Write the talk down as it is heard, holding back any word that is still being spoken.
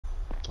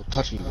Don't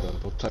touch me, bro.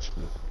 Don't touch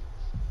me.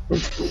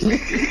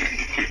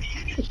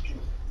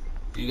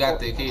 You got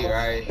the key,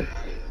 right?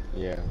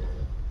 Yeah.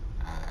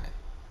 Alright.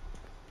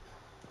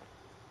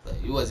 Look,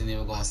 you wasn't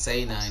even gonna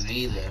say nothing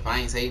either. If I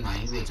ain't say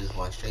nothing, you would just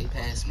walk straight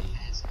past me.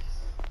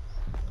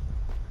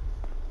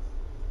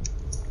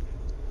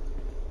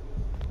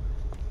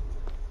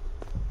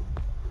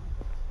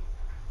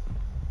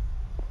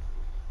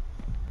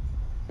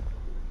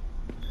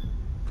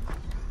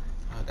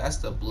 Oh, that's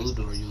the blue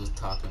door you was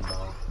talking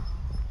about.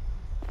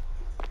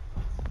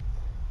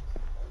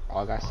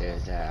 All I gotta say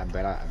is that I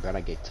bet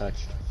I get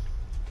touched.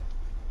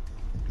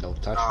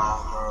 Don't touch me.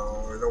 Nah,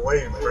 bro. The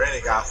way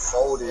Brandon got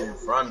folded in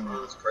front of me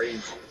was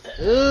crazy.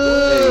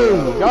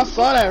 Ooh, y'all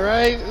saw that,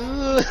 right?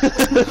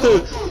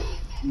 Ooh.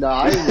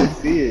 Nah, I didn't even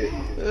see it.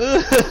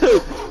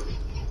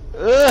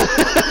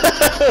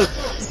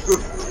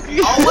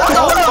 Oh, what the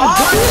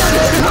fuck?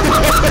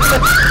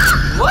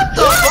 What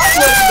the fuck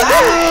was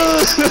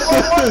that?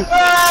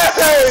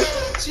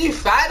 She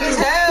fat as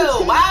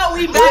hell. Why are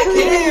we back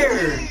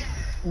here?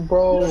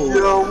 Bro.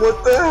 Yo,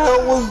 what the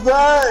hell was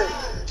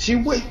that? She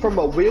went from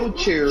a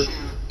wheelchair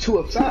to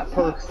a fat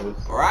person.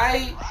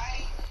 Right?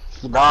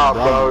 Nah,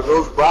 bro.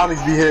 Those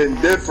brownies be hitting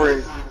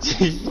different.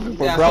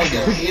 Yeah, put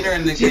the heater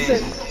in the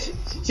game.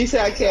 She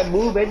said I can't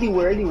move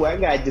anywhere. I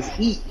gotta just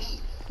eat.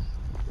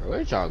 Bro,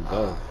 where'd y'all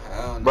go?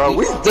 Bro,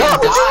 we done. done.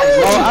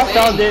 Oh, I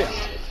found it.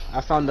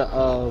 I found the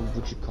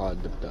what you call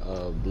it?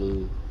 The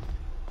blue.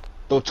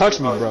 Don't touch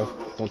me, bro.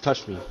 Don't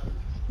touch me.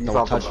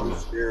 Don't touch me.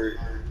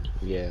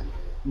 Yeah.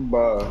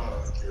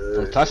 Bruh.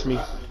 Don't touch me.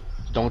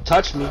 Don't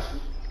touch me.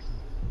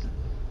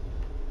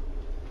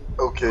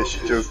 Okay, she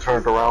just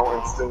turned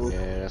around instantly.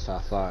 Yeah, that's how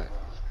I thought.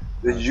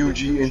 The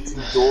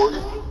UGNT door.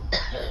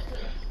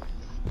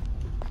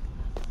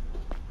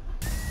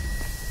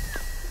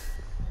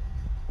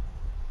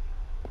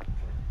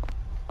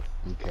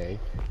 Okay.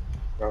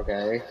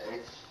 Okay.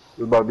 This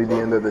is about to be the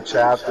end of the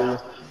chapter.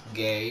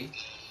 Gay.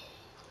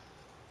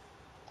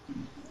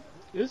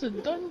 Is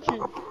it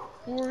dungeon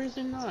or is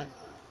it not?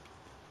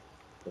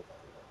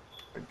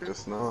 I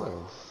guess not.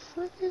 Oh,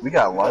 We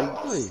got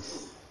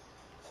lights.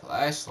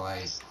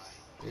 Flashlight.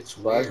 It's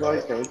weird.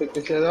 Flashlight, can we pick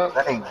this shit up?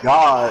 Thank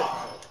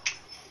God.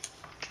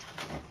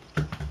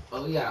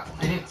 Oh, yeah.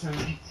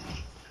 Lantern.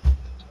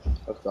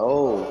 Let's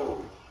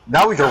go.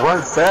 Now we can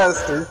run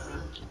faster.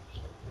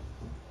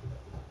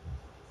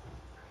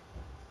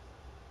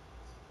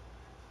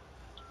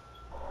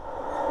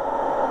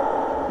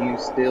 You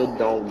still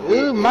don't get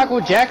Ooh,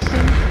 Michael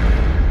Jackson.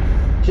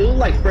 She look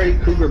like Freddy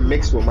Krueger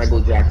mixed with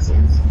Michael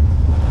Jackson.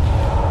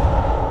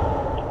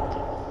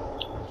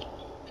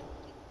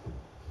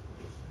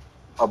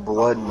 A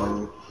blood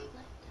moon.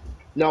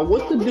 Now,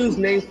 what's the dude's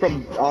name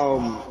from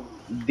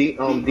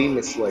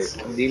Demon Slayer?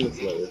 Demon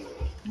Slayer.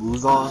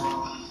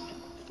 Muzan?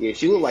 Yeah,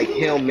 she look like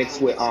him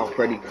mixed with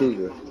Freddy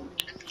Krueger.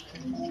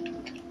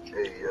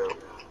 Hey yo.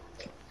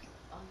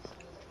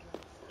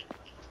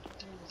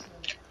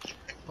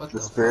 What The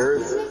the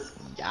spirits?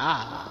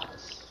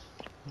 Yes.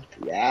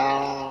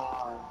 Yeah.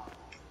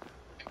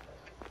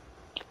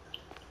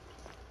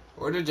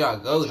 Where did y'all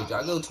go? Did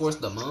y'all go towards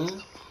the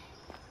moon?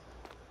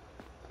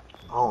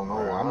 I don't know.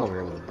 Oh, I'm over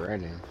here with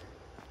Brandon.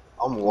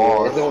 I'm Yeah,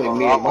 lost. it's only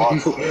me and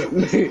Michael.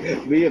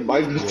 Me and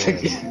Michael Yeah.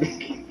 together.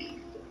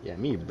 Yeah,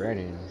 me and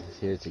Brandon is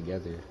here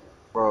together.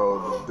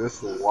 Bro,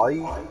 this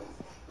light?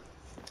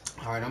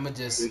 Alright, I'ma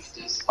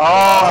just. Oh,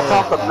 I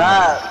found the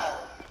map.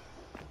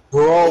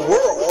 Bro,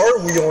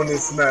 where are we on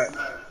this map?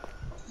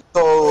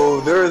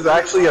 So, there is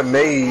actually a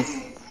maze.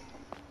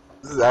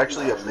 This is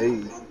actually a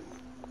maze.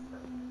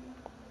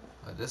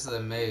 This is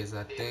a maze.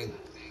 I think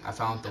I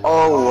found the one.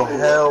 Oh,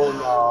 hell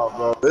nah,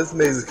 bro. This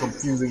maze is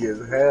confusing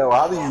as hell.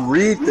 How do you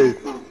read this?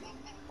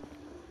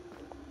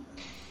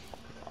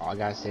 All I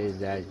gotta say is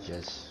that it's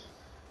just.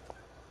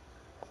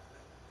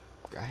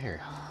 I hear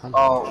hundreds.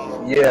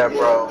 Oh, yeah,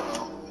 bro.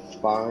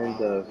 Find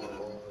the.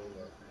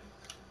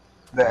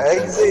 The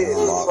exit is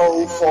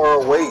so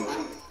far away.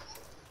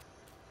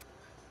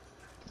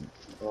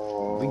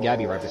 We gotta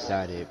be right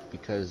beside it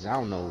because I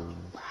don't know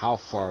how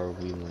far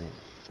we went.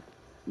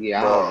 Yeah,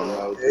 I Bro, don't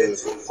know.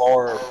 it's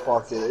far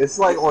fucking. It's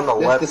like on the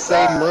left It's the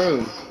side. same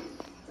room.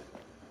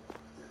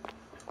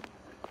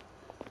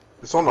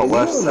 It's on the Are we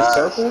left in the side.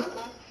 circle?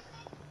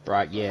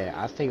 Right? Yeah,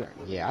 I think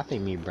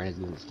me and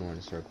Brandon was going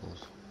in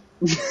circles.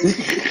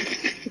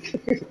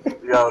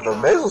 Yo, the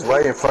maze was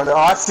right in front of. Oh,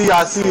 I see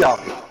y'all.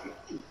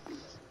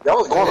 Y'all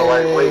was going the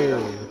right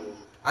way.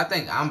 I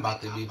think I'm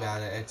about to be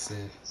bad at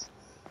exit.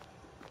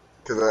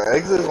 Cause the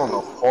exit is on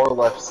the far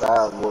left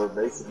side, where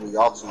basically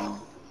y'all two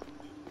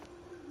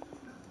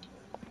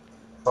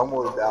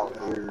somewhere down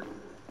here.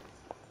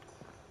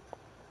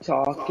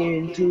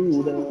 Talking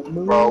to the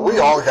moon. Bro, we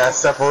all got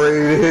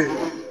separated.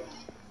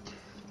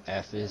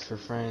 F is for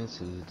friends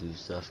who do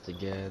stuff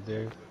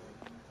together.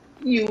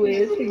 You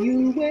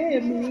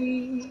and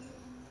me.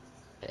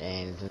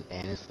 And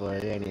it's for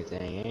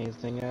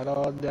anything at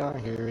all down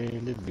here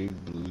in the big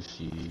blue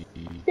sea.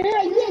 Yeah,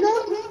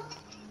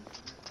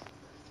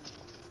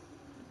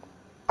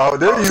 Oh,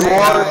 there you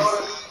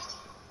are.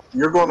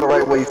 You're going the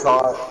right way,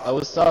 Todd. Oh,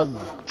 what's up,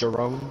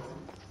 Jerome?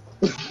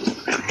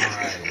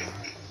 Alright.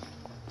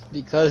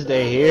 Because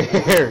they here.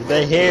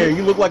 They here.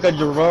 You look like a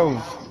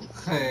Jerome.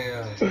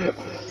 Hey,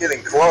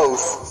 Getting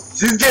close.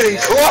 She's getting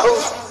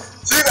close.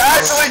 She's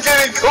actually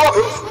getting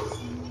close.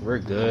 We're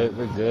good.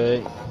 We're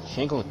good.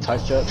 She ain't gonna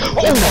touch us.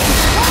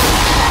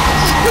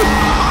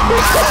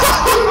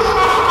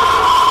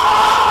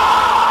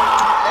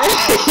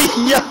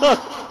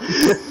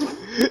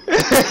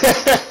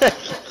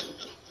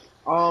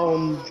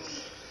 Um,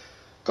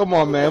 Come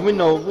on, man. We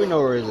know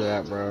where it's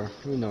at, bro.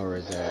 We know where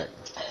it's at.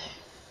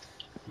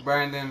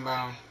 Brandon,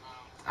 bro.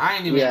 I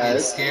ain't even Yeah,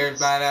 get scared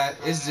by that.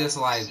 It's just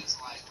like,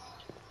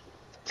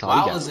 Tom, why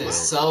you got was it scared.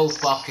 so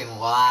fucking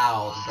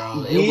loud,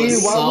 bro? It yeah,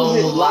 was why so was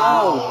it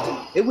loud.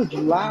 loud? It was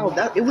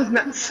loud. It was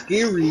not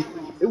scary.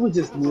 It was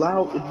just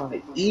loud in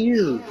my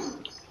ears.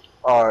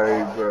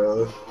 Alright,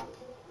 bro.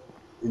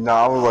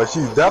 Nah, I was like,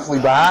 she's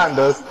definitely behind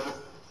us.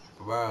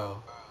 Bro.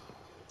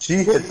 She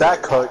hit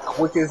that cut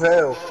quick as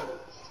hell.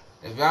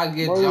 If y'all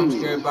get Bro. jump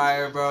scared by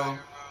her, bro,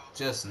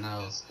 just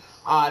know.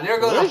 Ah, there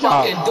goes the Where's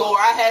y'all? fucking door.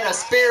 I had a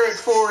spirit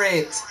for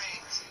it.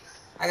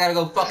 I gotta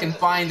go fucking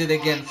find it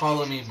again.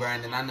 Follow me,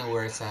 Brandon. I know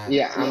where it's at.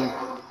 Yeah,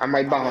 I'm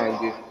right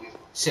behind you.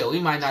 Shit, we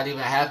might not even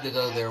have to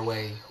go their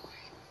way.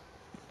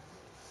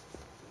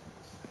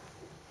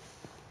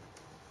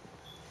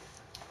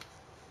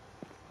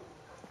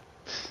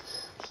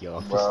 Yo,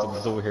 I'm Bro.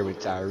 just over here with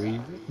Tyree.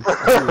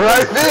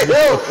 Right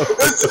there!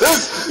 It's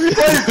just,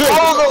 they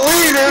follow the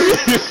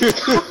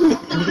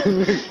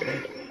leader!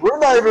 We're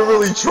not even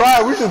really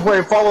trying, we just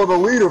playing follow the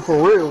leader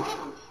for real.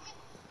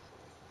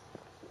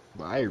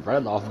 But I ain't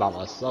running off by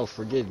myself.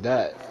 Forget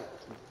that.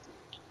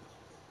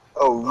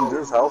 Oh,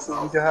 there's houses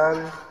we can hide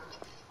in?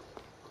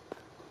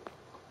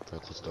 Bro,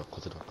 close the door.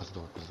 Close the door. Close the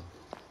door. Close the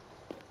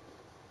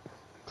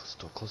door. Close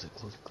the door. Close it.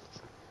 Close it. Close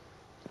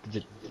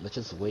it. Let's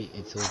just wait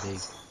until they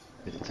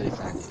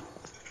find it.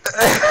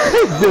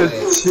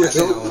 Just I think I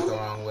chill. went the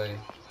wrong way.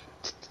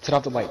 Turn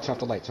off the light. Turn off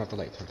the light. Turn off the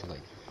light. Turn off the light.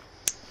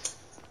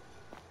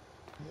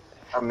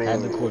 I mean,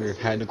 Hide in the corner.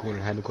 Hide in the corner.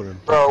 Hide in the corner.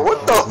 bro,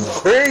 what the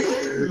freak?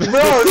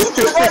 Bro, you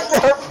cannot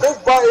get her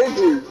pissed by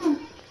injury.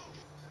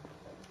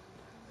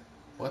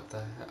 What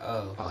the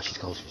hell? Oh, she's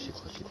close. She's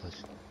close. She's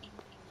close.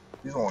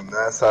 He's on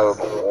that side of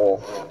the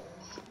wall.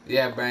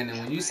 Yeah, Brandon,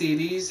 when you see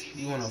these,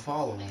 you want to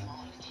follow them.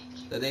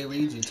 That they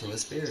lead you to a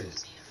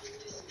spirit.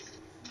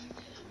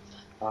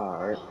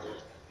 Alright.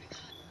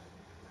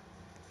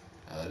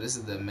 This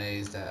is the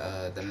maze that,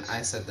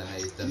 I said the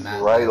maze, the He's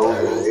map. right that over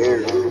Tyra's there.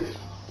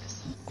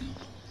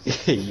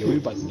 Yo, we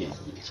about to get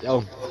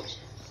jumped.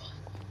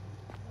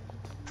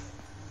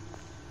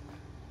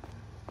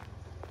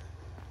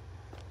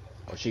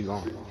 Oh, she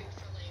gone.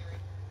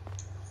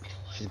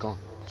 She's gone.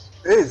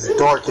 It's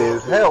dark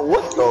as hell,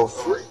 what the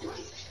freak?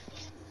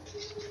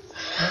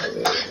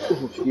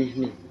 Oh, excuse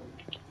me.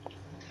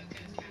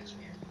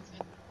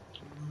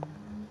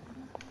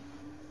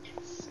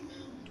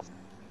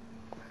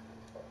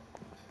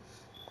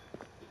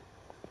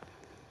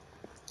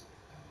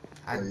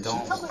 I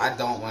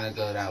don't want to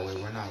go that way.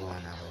 We're not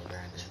going that way,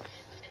 Brandon.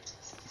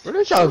 Where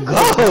did y'all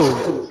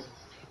go?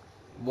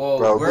 Whoa,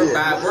 Bro, we're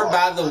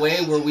by the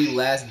way where we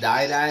last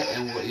died at,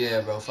 and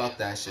yeah, bro, fuck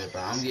that shit,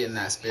 bro. I'm getting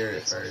that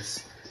spirit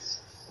first.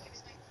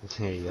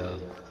 Hey, yo.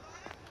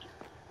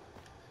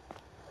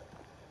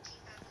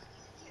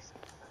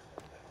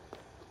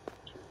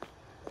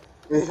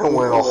 He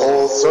went a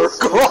whole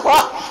circle.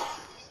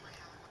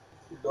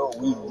 No,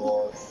 we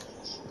lost.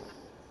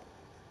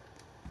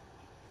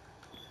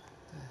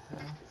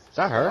 Is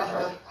that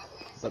her?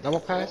 Is that double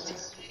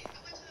pass?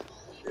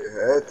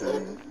 It had to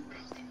be.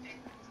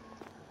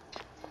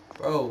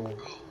 Bro,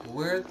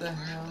 where the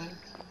hell?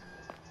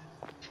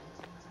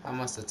 I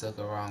must have took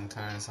a wrong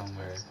turn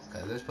somewhere,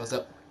 cause they're supposed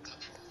to.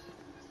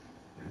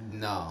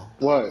 No.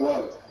 What?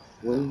 What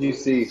did you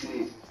see?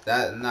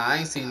 I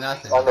ain't see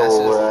nothing. I know That's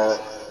where just, we're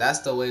at. that's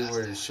the way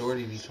where the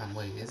shorty be trying.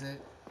 Wait, is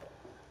it?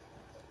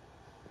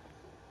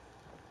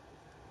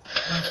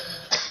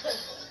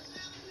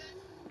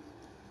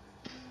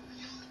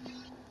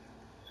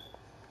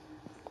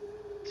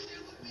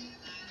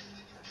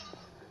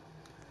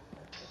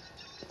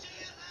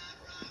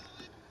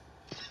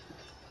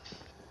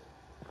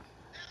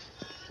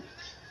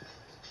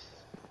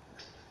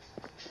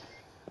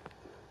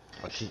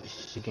 Oh, she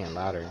getting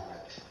louder.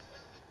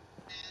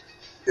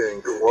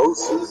 Getting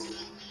closer.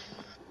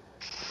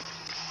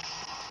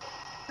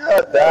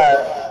 Got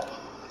that.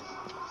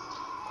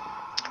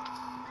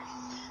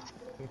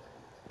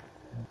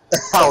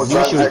 I was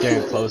Knew she was trying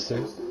getting to. closer.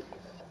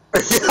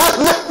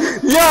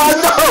 Yeah,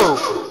 I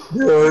know.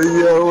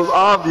 Yeah, it was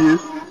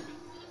obvious.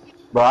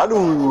 But I knew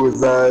who he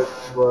was at.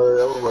 But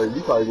I was like,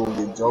 you probably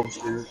gonna get jump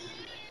scared.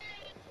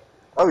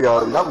 Now we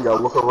gotta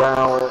look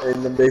around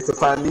in the base to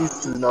find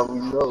these two. Now we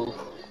know.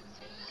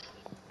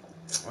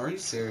 Are you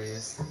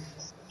serious?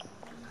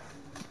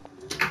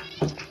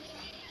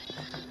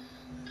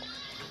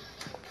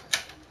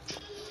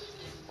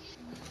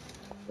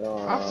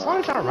 How far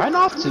is y'all right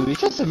off to?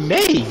 It's just a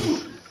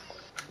maze.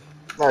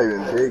 Not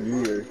even big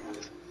either.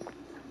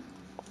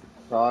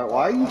 Todd,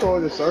 why are you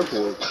going in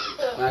circles?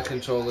 My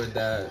controller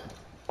died.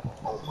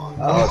 Oh my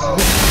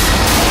god.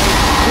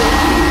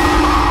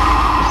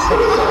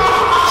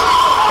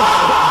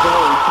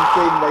 No, she's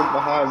sitting right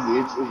behind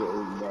me.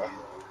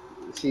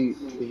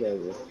 She's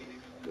over.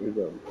 There we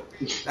go.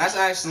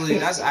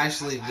 That's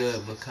actually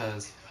good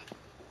because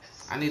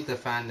I need to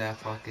find that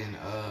fucking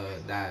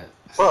that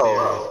spirit.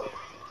 Bro,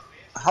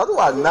 how do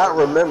I not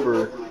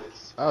remember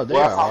Oh,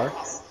 where there I you found are.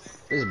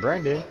 This is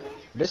Brandon.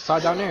 This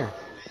side down there.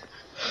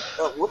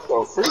 what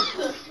the freak?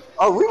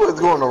 Oh, we was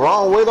going the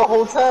wrong way the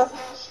whole time?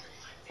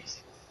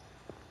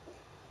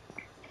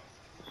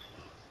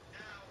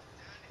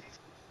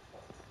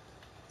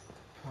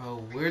 Oh,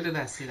 where did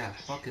I see that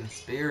fucking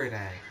spirit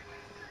at?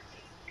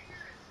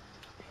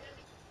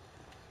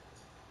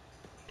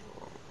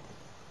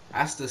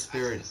 That's the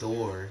spirit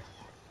door.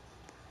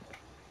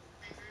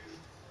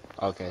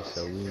 Okay,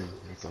 so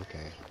it's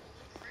okay.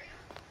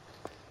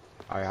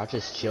 Alright, I'll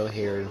just chill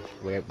here,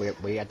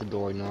 wait at the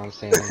door, you know what I'm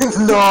saying?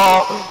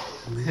 No!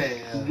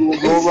 Yeah.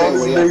 Go around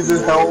this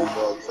nigga's home.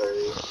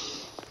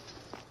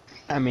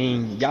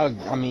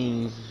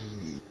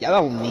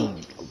 Y'all don't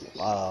need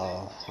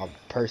a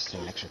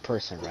extra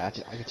person,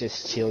 right? I could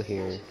just chill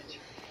here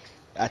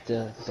at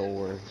the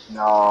door.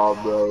 Nah,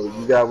 bro.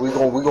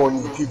 We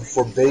gonna need people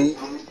for bait.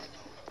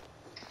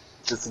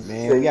 Just in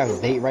Man, we case.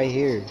 got bait right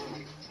here.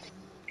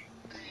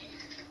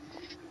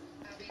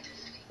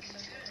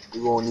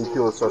 We gonna need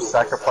people to start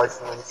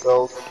sacrificing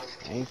themselves.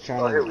 I ain't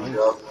Oh, here we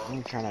go.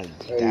 trying to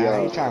Hey, die. I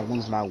ain't trying to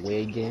lose my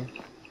way again.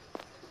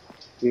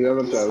 You know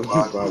what I'm This talking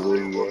spot about? you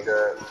can look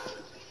at.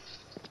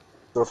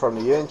 So from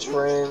the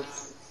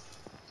entrance.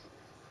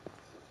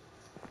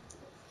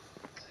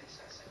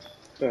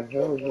 What the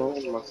hell is wrong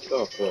with my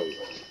stuff, though?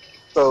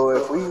 So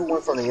if we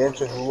went from the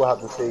entrance, we would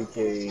have to take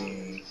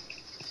a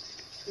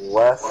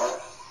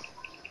left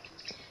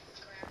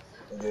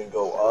and then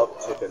go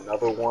up, take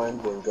another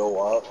one, then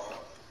go up,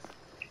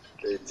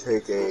 then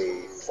take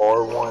a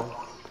far one.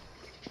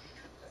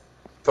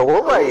 So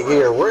we're right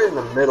here. We're in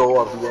the middle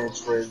of the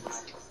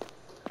entrance.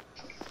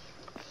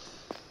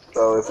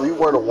 So if we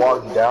were to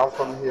walk down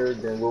from here,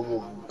 then we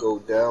will go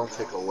down,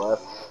 take a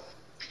left.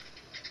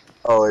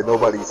 Oh, and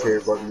nobody's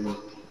here but me.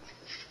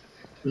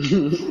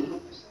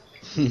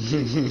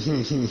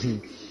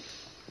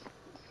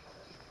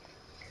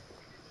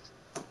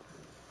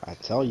 I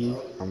tell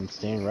you, I'm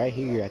standing right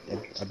here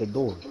at the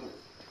door.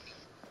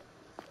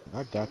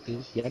 I got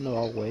this. Yeah, I know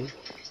our way.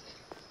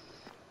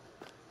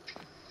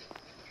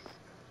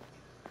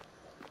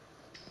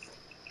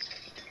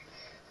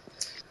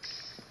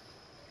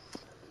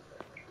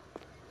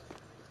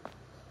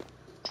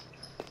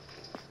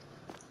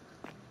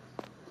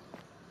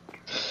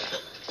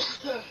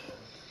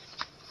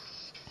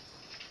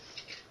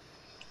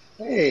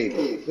 Hey,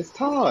 it's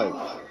Todd.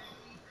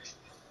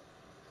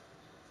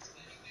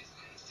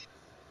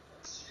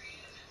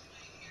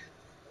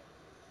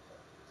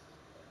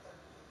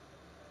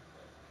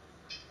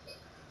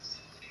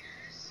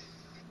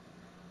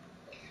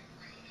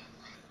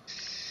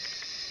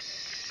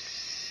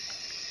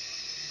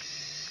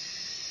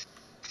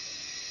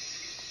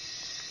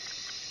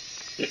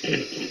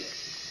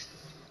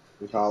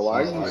 Todd,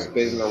 why She's are you right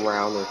spinning there.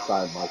 around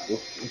inside my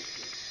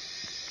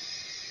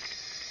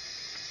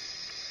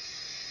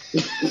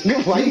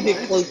Why you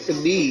get close to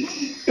me?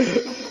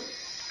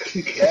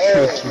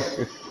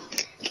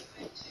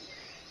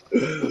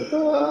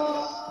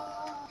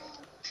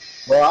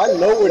 Bro, I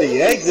know where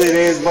the exit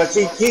is, but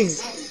she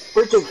keeps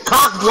freaking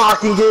cock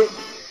blocking it.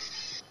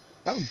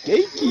 I'm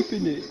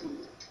gatekeeping it.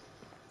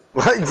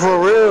 Like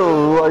for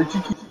real, like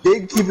she keeps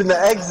gatekeeping the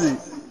exit.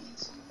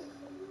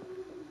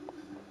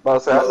 But I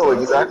say I know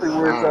exactly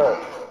where it's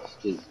at.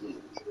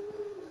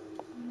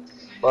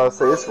 But I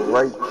say it's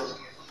right.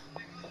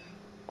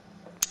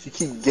 She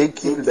keep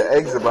gatekeeping the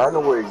exit, but I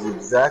know where it's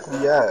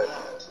exactly at.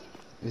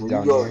 It's When you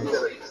down go, here.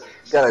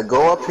 you gotta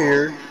go up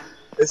here.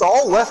 It's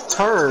all left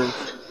turn,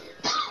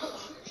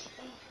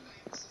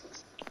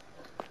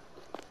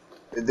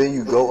 and then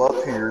you go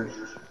up here.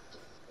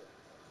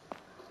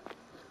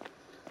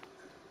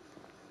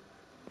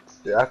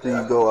 After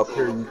you go up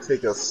here, you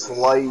take a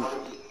slight,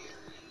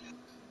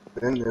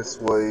 then this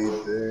way,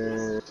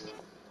 then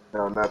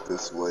no, not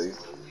this way,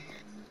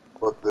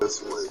 but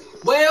this way.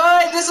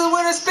 Wait, this is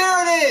where the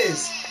spirit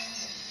is!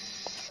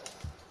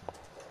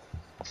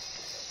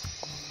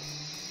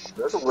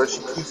 That's where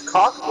she keeps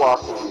cock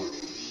blocking it.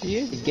 She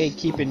is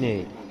gatekeeping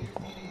it.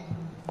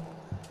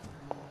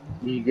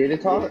 You get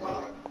it, Todd?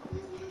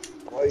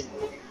 Like,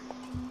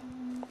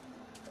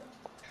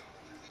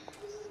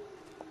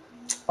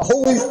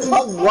 always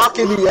cock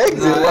blocking the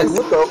exit. No, Like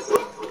what the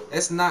fuck?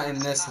 it's not in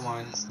this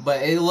one,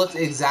 but it looks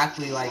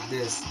exactly like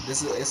this.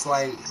 This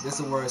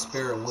is where a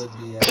spirit would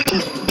be at.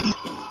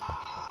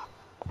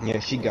 Yeah,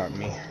 she got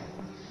me.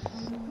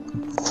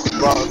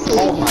 Bro,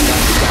 oh my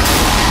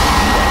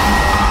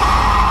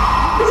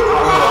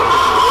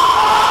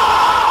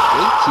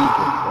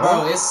Gatekeeping,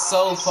 Bro, it's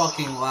so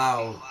fucking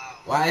loud.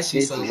 Why is she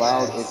It's so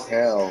loud fast? as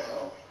hell.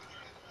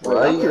 Wait,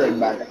 Right? I'll be right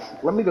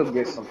back. Let me go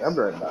get something. I'll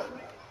be right back.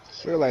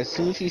 Swear, like, as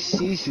soon as she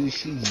sees you,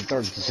 she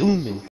starts zooming.